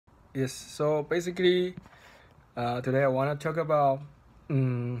Yes, so basically, today I want to talk about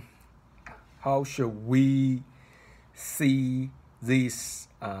um, how should we see this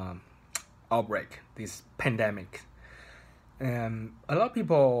outbreak, this pandemic. And a lot of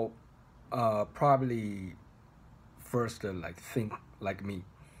people probably first like think like me.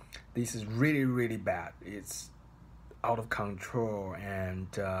 This is really, really bad. It's out of control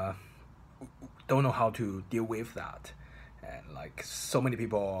and don't know how to deal with that. And like so many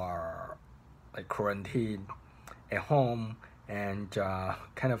people are like quarantined at home and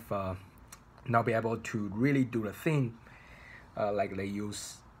kind of not be able to really do the thing like they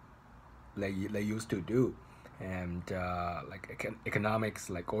used to do, and like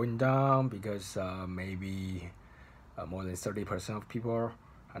economics like going down because maybe more than 30% of people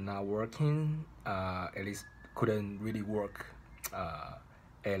are not working, at least couldn't really work at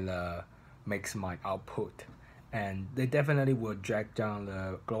maximize output, and they definitely will drag down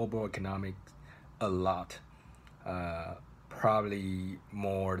the global economics a lot, probably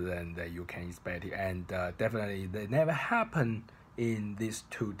more than that you can expect, and definitely they never happen in these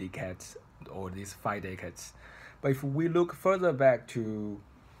 2 decades or these 5 decades. But if we look further back to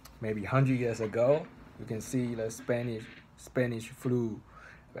maybe 100 years ago, you can see the Spanish flu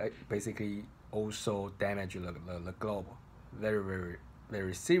basically also damaged the globe very, very,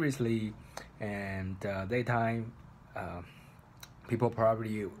 very seriously. And daytime, uh, people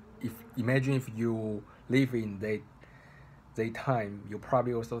probably, if imagine if you live in daytime, you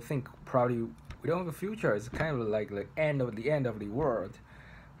probably also think probably we don't have a future. It's kind of like the end of the world.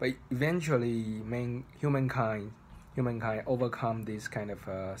 But eventually, humankind overcome this kind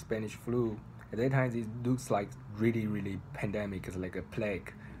of Spanish flu. At that time, it looks like really, really pandemic. It's like a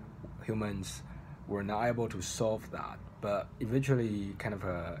plague. Humans were not able to solve that, but eventually, kind of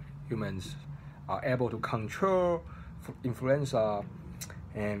humans are able to control influenza,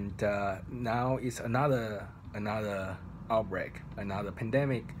 and now it's another outbreak, another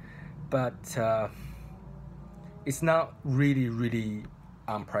pandemic, but it's not really, really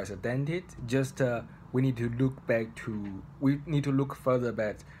unprecedented. Just we need to look further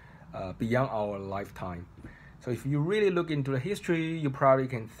back, beyond our lifetime. So if you really look into the history, you probably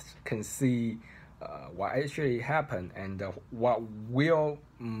can see what actually happened, and what will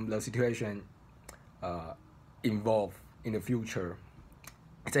the situation involve in the future.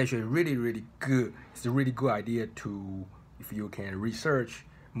 It's actually really, really good. It's a really good idea to, if you can research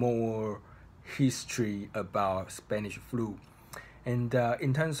more history about Spanish flu. And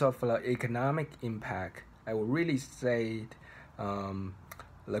in terms of economic impact, I would really say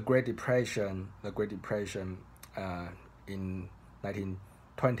the Great Depression in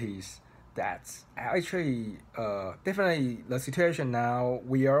 1920s. That's actually definitely the situation now.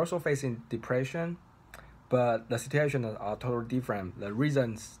 We are also facing depression, but the situation are totally different. The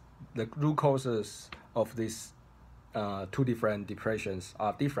reasons, the root causes of these 2 different depressions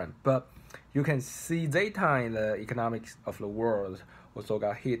are different. But you can see daytime the economics of the world also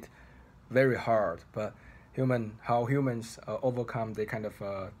got hit very hard. But how humans overcome the kind of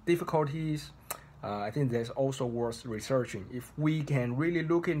difficulties, I think that's also worth researching. If we can really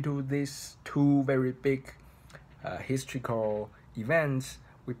look into these 2 very big historical events,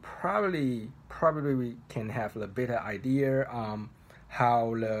 we probably we can have a better idea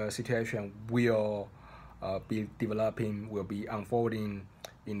how the situation will be developing, will be unfolding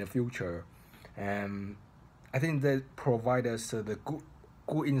in the future. And I think that provide us the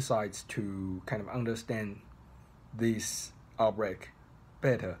good insights to kind of understand this outbreak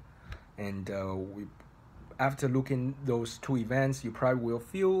better. And we, after looking those 2 events, you probably will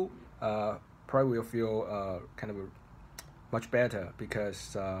feel kind of much better,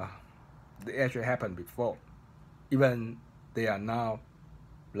 because they actually happened before. Even they are now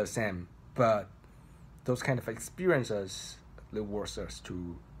the same, but those kind of experiences the worth us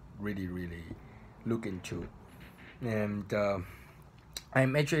to really, really look into. And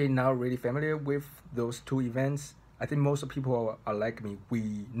I'm actually not really familiar with those 2 events. I think most of people are like me.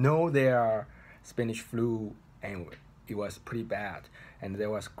 We know there are Spanish flu, and it was pretty bad, and there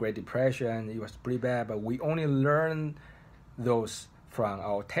was Great Depression, it was pretty bad, but we only learn those from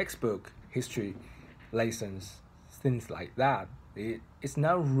our textbook history lessons, things like that. It's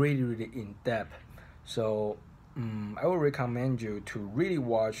not really, really in depth. So I would recommend you to really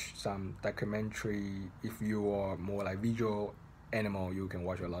watch some documentary. If you are more like visual animal, you can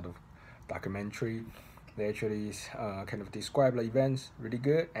watch a lot of documentary. They actually kind of describe the events really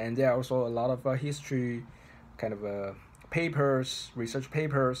good, and there are also a lot of history kind of research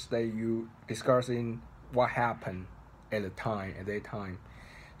papers that you discussing what happened at that time.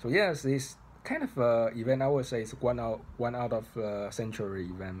 So yes, this kind of event I would say is one out of century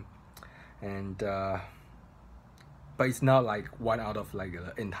event. and but it's not like one out of like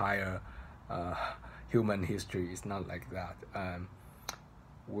the entire human history. It's not like that.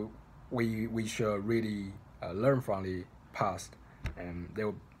 We should really learn from the past, and they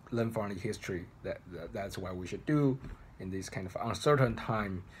will learn from the history. That's what we should do in this kind of uncertain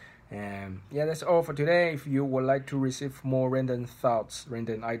time. And yeah, that's all for today. If you would like to receive more random thoughts,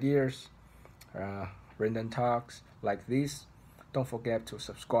 random ideas, random talks like this, don't forget to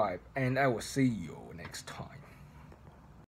subscribe, and I will see you next time.